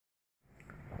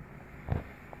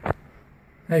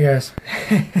Hey guys.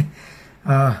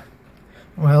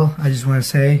 Well, I just want to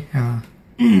say,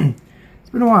 it's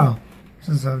been a while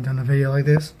since I've done a video like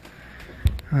this.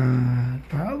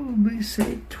 Probably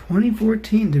say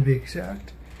 2014 to be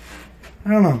exact.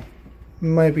 I don't know. It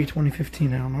might be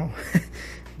 2015, I don't know.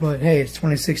 But hey, it's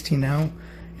 2016 now.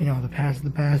 You know, the past is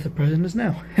the past, the present is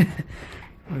now.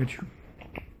 Look at you.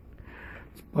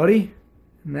 It's Buddy,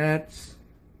 and that's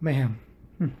Mayhem.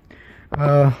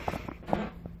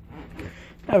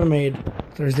 I haven't made a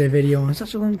Thursday video in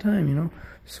such a long time, you know?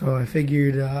 So I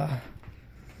figured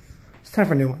it's time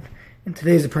for a new one. And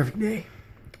today's the perfect day.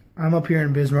 I'm up here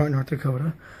in Bismarck, North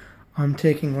Dakota. I'm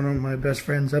taking one of my best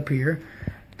friends up here,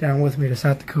 down with me to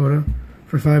South Dakota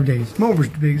for 5 days.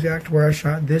 Mobridge to be exact, where I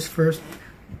shot this first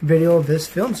video of this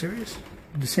film series.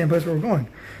 The same place where we're going.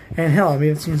 And hell, I've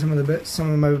even seen some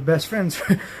of my best friends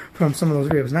from some of those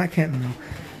videos. Not Kenton though.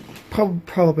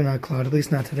 Probably not Cloud, at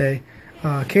least not today.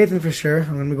 Kathan for sure.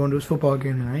 I'm going to be going to his football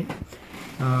game tonight.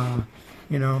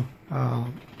 You know,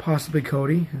 possibly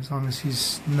Cody, as long as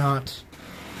he's not,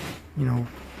 you know,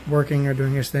 working or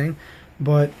doing his thing.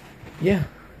 But yeah,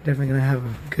 definitely going to have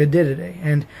a good day today.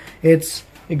 And it's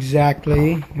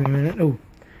exactly, give me a minute. Oh,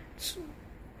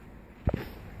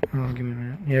 give me a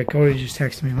minute. Yeah, Cody just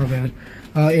texted me, my bad.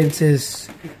 It says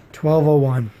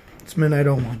 12:01. It's midnight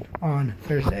 01 on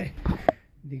Thursday.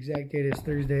 The exact date is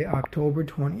Thursday, October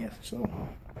 20th. So,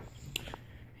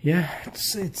 yeah,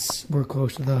 we're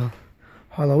close to the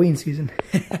Halloween season.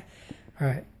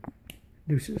 Alright,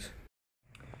 deuces.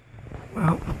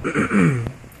 Well,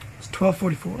 it's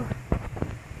 12:44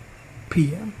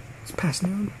 p.m. It's past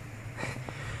noon.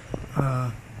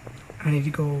 I need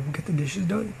to go get the dishes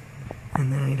done.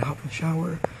 And then I need to hop in the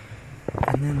shower.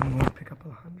 And then I'm going to pick up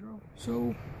Alejandro.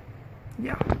 So,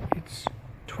 yeah, it's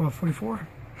 12:44.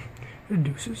 The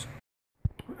deuces.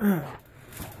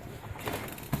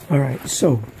 Alright,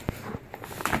 so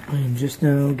I am just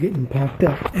now getting packed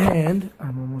up. And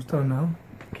I'm almost done now.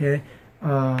 Okay. What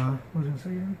was I going to say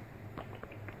again?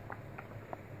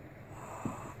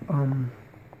 I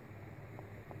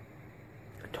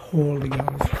totally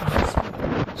got it.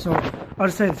 So, I'll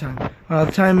just tell you the time.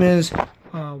 The time is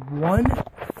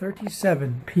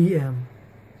 1:37 p.m.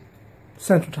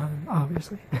 Central Time,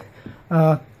 obviously.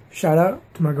 Shout out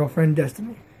to my girlfriend,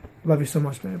 Destiny. Love you so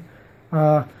much, babe.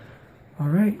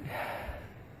 Alright.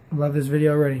 Love this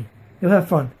video already. You'll have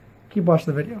fun. Keep watching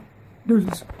the video.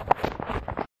 Deuces.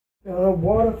 Got a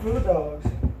water for the dogs.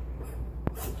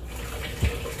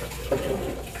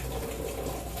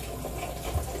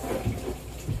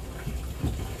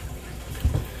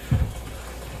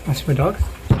 I see my dogs.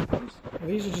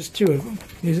 These are just two of them.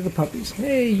 These are the puppies.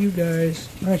 Hey, you guys.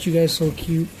 Aren't you guys so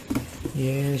cute?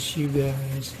 Yes, you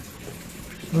guys.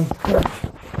 Oh,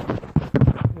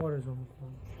 water's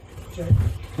overflowing. Check.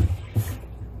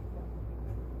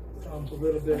 Dump a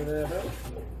little bit of that up.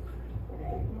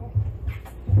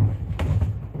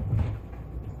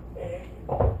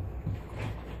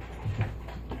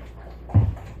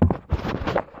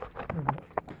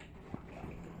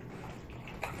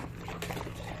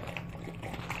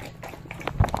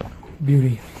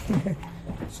 Beauty.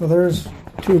 So there's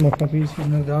two of my puppies. Here's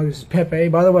another dog. This is Pepe.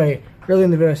 By the way, earlier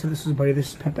in the video I said this is Buddy. This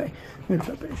is Pepe. Here's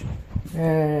Pepe.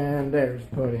 And there's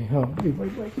Buddy. Oh,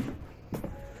 wait.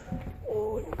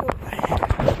 Oh,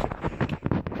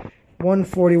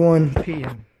 1:41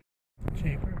 p.m.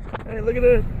 Chambers. Hey, look at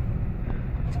it.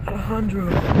 It's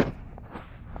Alejandro.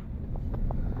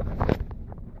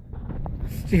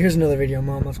 See, here's another video,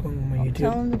 Mom. That's going on my YouTube.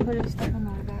 Tell him to put his stuff on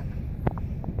our back.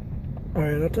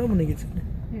 Alright, I'll tell him when he gets in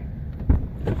Here.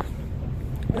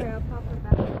 Here, I'll pop it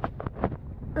back.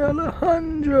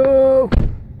 Alejandro!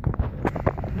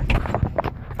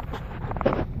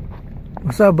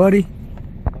 What's up, buddy?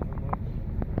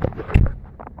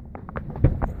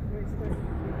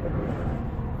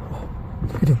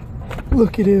 Look at him.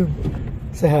 Look at him.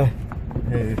 Say hi.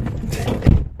 Hey.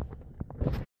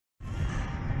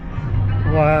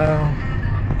 Wow.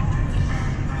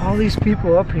 All these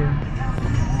people up here.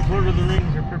 Lord of the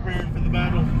Rings are preparing for the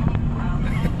battle.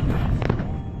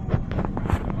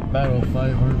 Battle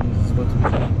 500 is what's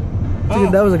going on.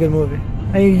 Dude, that was a good movie.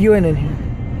 Hey, you ain't in here.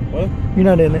 What? You're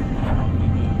not in it.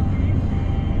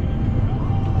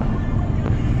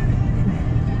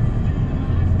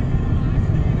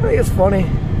 I think it's funny.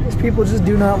 These people just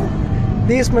do not.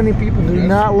 These many people do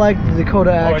not like the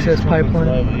Dakota Access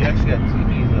Pipeline. You actually got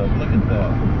TVs up. Look at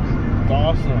that. It's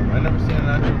awesome. I've never seen an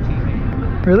actual TV.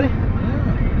 Really? Yeah.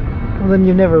 Well, then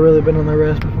you've never really been on the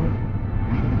rest before.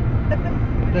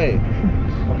 Hey.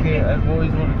 Okay, I've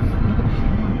always wanted to.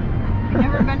 You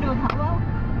never been to a potluck?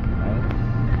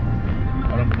 I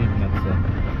don't believe in that stuff.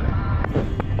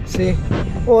 See?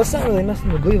 Well, it's not really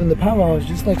nothing to believe in. The powwow is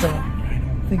just like a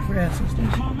thing for ancestors.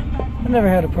 I never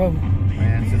had a problem. My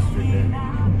ancestor did.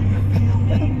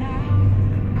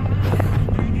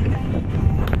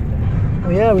 Oh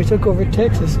yeah, we took over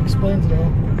Texas. Explains it all.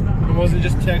 It wasn't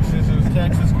just Texas. It was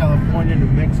Texas, California, New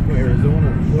Mexico, Arizona,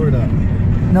 and Florida.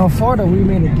 No, Florida, we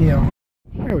made a deal.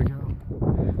 There we go.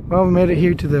 Well, we made it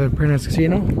here to the Bernard's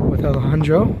Casino with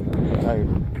Alejandro. I'm tired.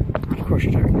 Of course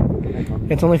you're tired.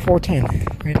 It's only 4:10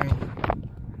 right now.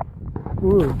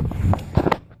 Ooh.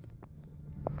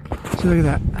 So look at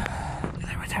that. Look at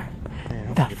that right there.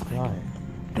 Man, That flag.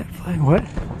 That flag. What?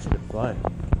 I should have fly.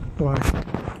 Why?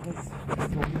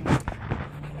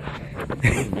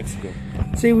 Mexico.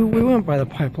 See, we went by the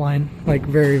pipeline, like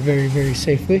very, very, very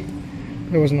safely.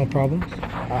 There was no problems.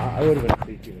 I would have been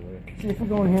safe either way. See, if we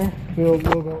go in here, we'll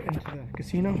go into the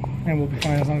casino, and we'll be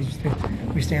fine as long as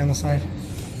we stay on the side.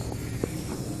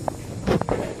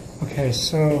 Okay,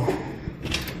 so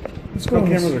let's go. No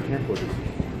cameras or camcorders.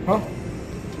 Huh?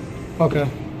 Okay,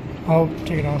 I'll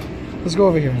take it off. Let's go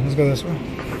over here. Let's go this way.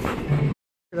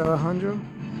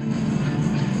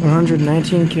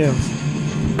 119 kills.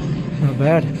 Not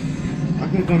bad. I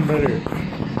could have done better.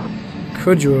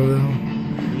 Could you though?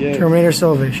 Yes. Terminator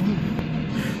Salvation.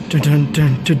 Dun dun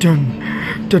dun dun dun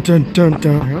dun dun dun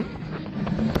dun. Huh?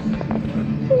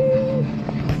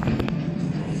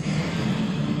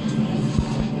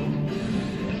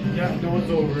 Yeah, no one's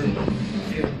over.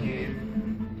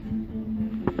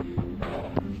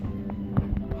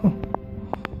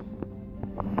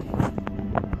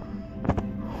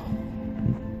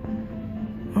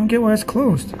 I don't get why it's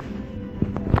closed.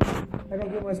 I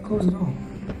don't get why it's closed at all.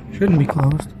 Shouldn't be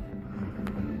closed.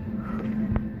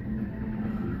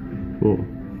 Oh,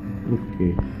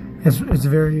 okay. It's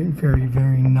very, very,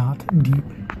 very not deep.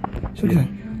 So look at that.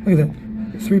 Look at that.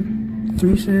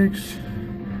 3.36.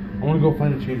 I want to go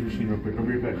find a change machine real quick. I'll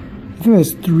be right back. I think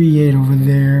that's 3.8 over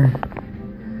there.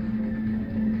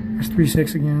 That's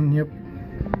 3.6 again. Yep.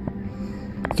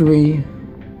 3.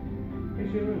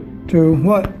 2.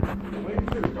 What?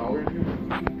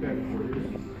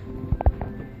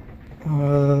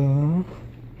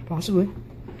 Possibly.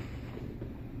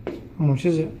 How much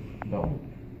is it? No.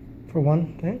 For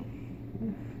one thing?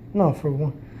 No, for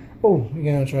one. Oh, you're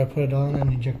gonna try to put it on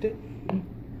and eject it?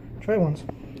 Try it once.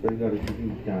 Damn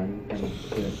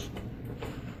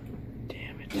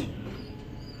it.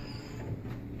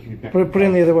 Put it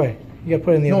in the other way. You gotta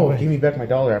put it in the other way. Give me back my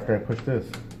dollar after I push this.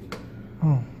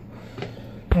 Oh.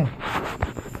 Oh.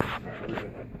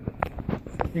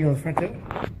 You go to the front too?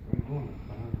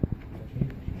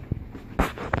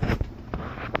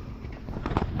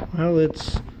 Well,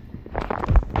 it's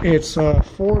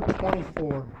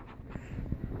 4:24.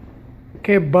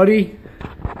 Okay, buddy.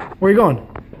 Where you going?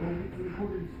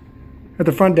 At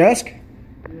the front desk?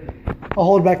 I'll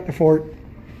hold back the fort.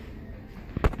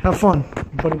 Have fun,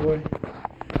 buddy boy.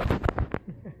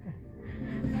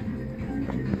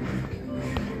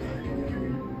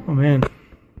 Oh man.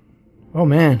 Oh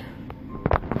man.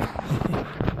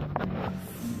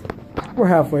 We're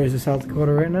halfway to South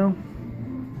Dakota right now.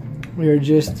 We are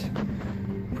just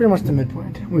pretty much the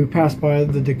midpoint. We passed by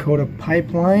the Dakota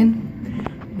pipeline.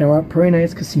 Now we're at Prairie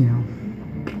Knights Casino.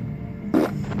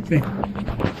 Okay.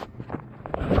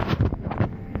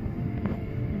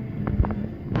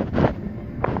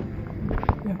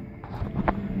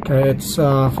 Okay, it's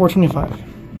 4:25.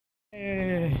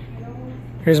 Hey.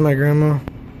 Here's my grandma.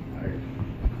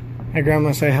 Hi,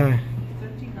 grandma. Say hi.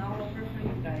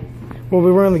 Well,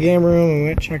 we were in the game room. We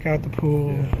went to check out the pool,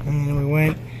 and then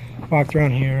we walked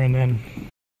around here, and then.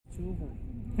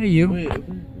 Hey, you. Wait,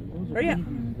 where you?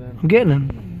 I'm getting him.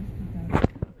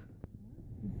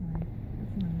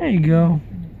 There you go.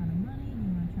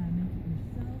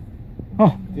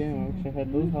 Oh. Damn, I wish I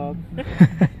had those hogs.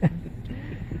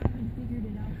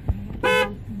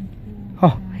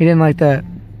 Oh, he didn't like that.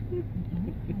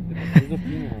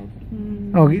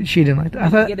 Oh, she didn't like that. I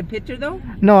thought. Get a picture though?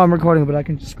 No, I'm recording, but I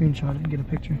can just screenshot it and get a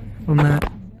picture from that.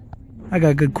 I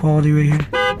got good quality right here.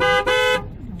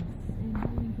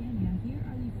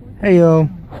 Hey yo.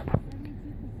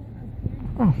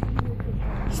 Oh,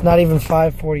 it's not even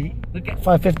 5:40. Look at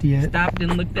 5:50 yet. stopped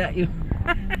and looked at you.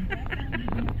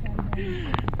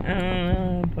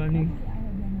 Oh, funny.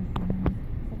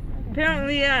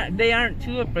 Apparently, they aren't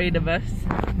too afraid of us.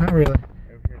 Not really.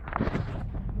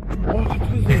 What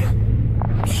is this?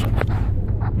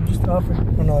 I'm just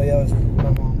offering. Oh no, yeah, it was my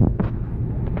mom.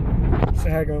 Say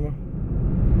hi, grandma.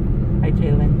 Hi,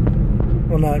 Jalen.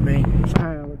 Well, not me. Say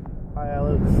hi, Alex. Hi,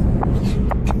 Alex.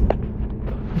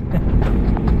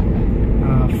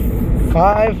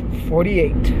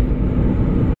 5:48.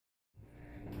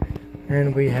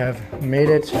 And we have made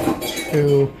it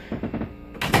to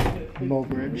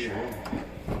Mobridge.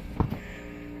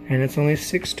 And it's only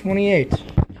 6:28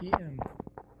 p.m.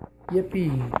 Yippee.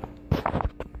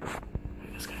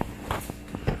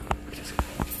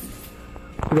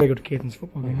 We gotta go to Caitlin's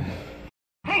football game.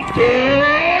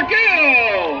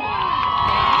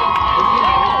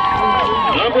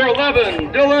 Number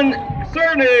 11, Dylan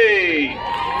Cerny.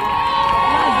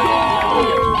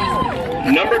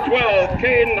 Number 12,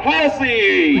 Caden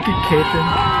Halsey. Look at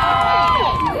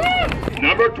Caitlin.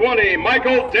 Number 20,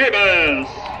 Michael Davis.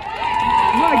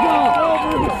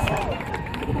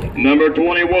 Number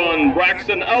 21,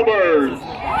 Braxton Albers.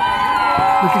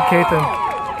 Look at Caitlin.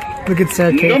 Look at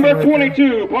sad Caitlin. Number right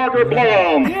 22, Parker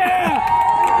Blum.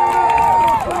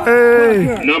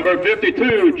 Hey! Number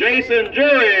 52, Jason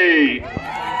Jerry.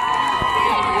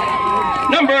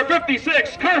 Number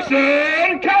 56,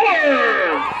 Carson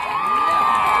Keller.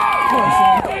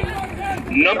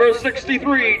 Number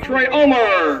 63, Trey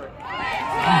Omer.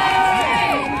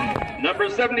 Number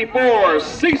 74,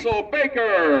 Cecil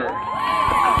Baker.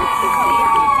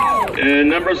 And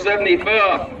number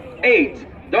 78,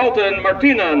 Dalton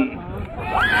Martian.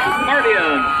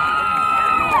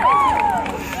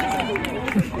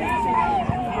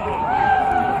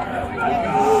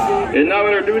 And now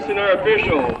introducing our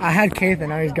officials. I had Caitlin,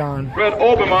 now he's gone. Fred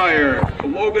Obermeyer,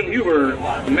 Logan Huber,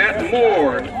 Matt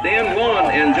Moore, Dan Lund,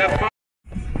 and Jeff.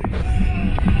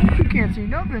 You can't see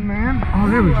nothing, man. Oh,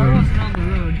 there we go.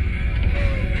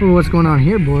 Oh, what's going on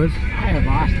here, boys? I have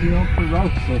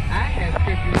osteoporosis. I have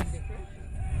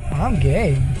I'm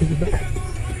gay.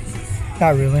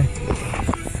 Not really.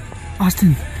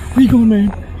 Austin, where you going,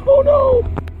 man? Oh no!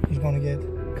 He's gonna get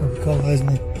Coca-Cola, isn't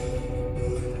he?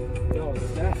 Yo,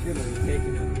 that's gonna be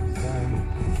taking him time.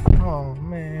 Oh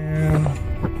man.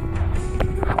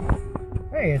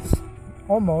 Hey, it's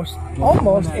almost 8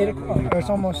 o'clock. Or it's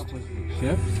almost.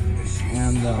 Chips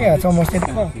and Yeah, it's almost 8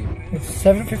 o'clock. It's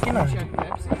 7:59.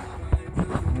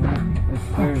 It's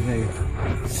Thursday.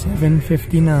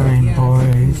 7:59,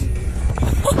 boys.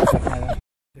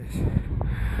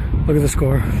 Look at the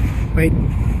score. Wait.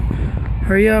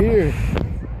 Hurry up. Here.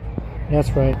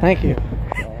 That's right. Thank you.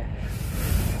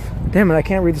 Damn it, I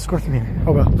can't read the score from here.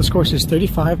 Oh well, the score says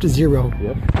 35-0.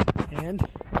 Yep. And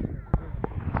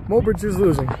Mobridge is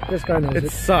losing. This guy knows it.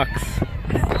 It sucks.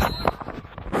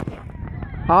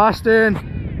 Austin!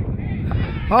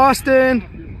 Austin!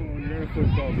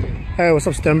 Hey, what's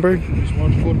up, Stenberg?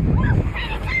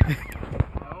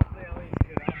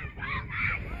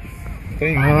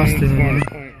 Austin.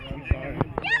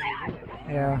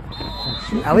 Yeah.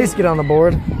 At least get on the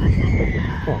board.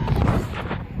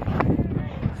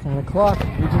 9 o'clock.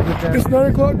 It's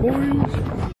 9 o'clock, boys.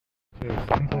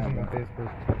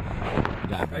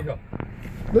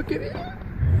 Look at it.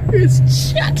 It's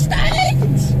Chuck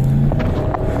Stines.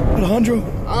 Alejandro.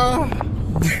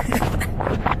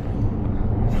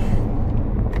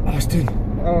 Austin.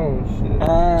 Oh shit.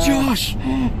 Josh.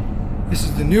 This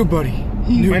is the new buddy.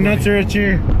 My nuts are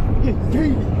itchy.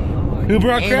 Who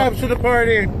brought crabs to the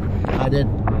party? I did.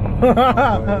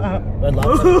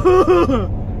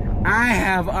 I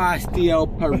have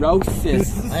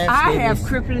osteoporosis. I have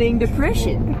crippling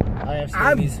depression. I have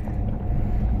scabies.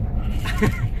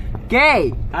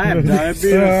 Gay. I have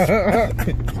diabetes.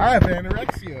 I have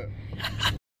anorexia.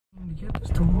 Get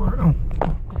this tomorrow.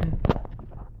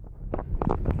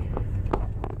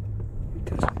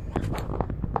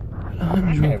 I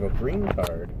have a green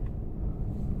card.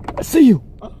 I see you.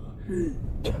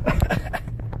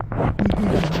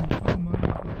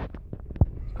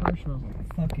 Car smells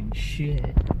like fucking shit.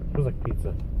 It was like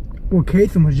pizza. Well,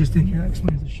 Caithin was just in here. That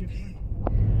explains the shit.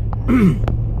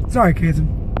 Sorry, Caithin.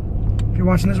 If you're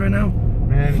watching this right now,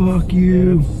 Man, fuck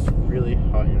you. It's really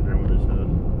hot in your grandmother's house.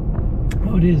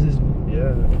 Oh, it is, isn't it?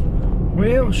 Yeah.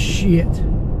 Well, shit.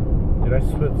 Dude, I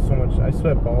sweat so much. I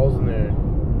sweat balls in there.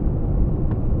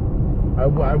 I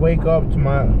wake up to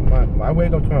my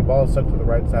balls stuck to the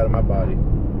right side of my body.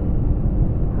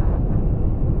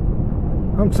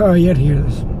 I'm sorry you had to hear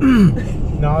this.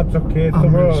 No, it's okay. It's the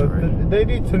I'm really world. sorry. They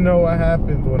need to know what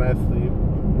happens when I sleep.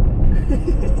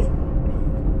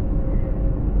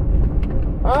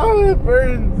 Oh, it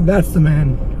burns. That's the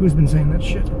man who's been saying that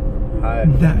shit. Hi.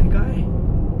 That guy.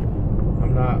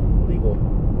 I'm not legal.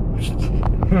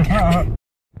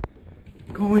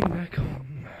 Going back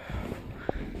home.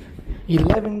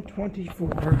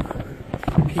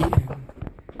 11:24 p.m.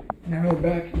 Now we're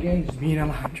back again, just me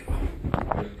and Alejandro.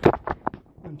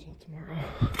 Until tomorrow.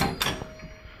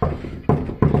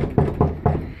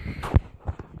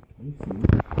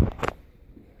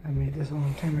 I made this a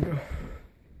long time ago.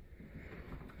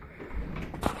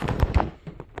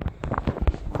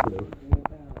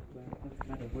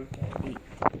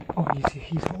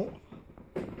 he's home.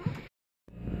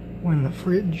 When the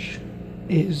fridge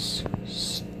is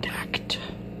stacked.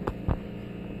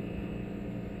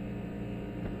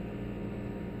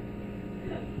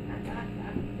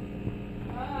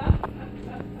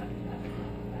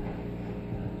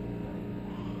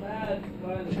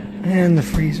 And the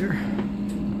freezer.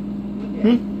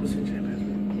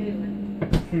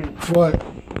 What?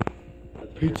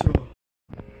 Pizza.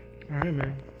 Alright,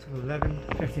 man. It's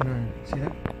 11:59. See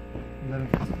that?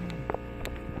 11:59.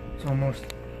 It's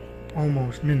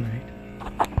almost midnight.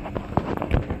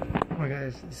 Well,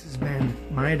 guys, this has been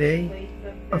my day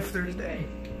of Thursday.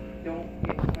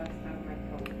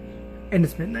 And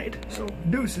it's midnight, so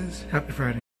deuces. Happy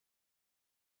Friday.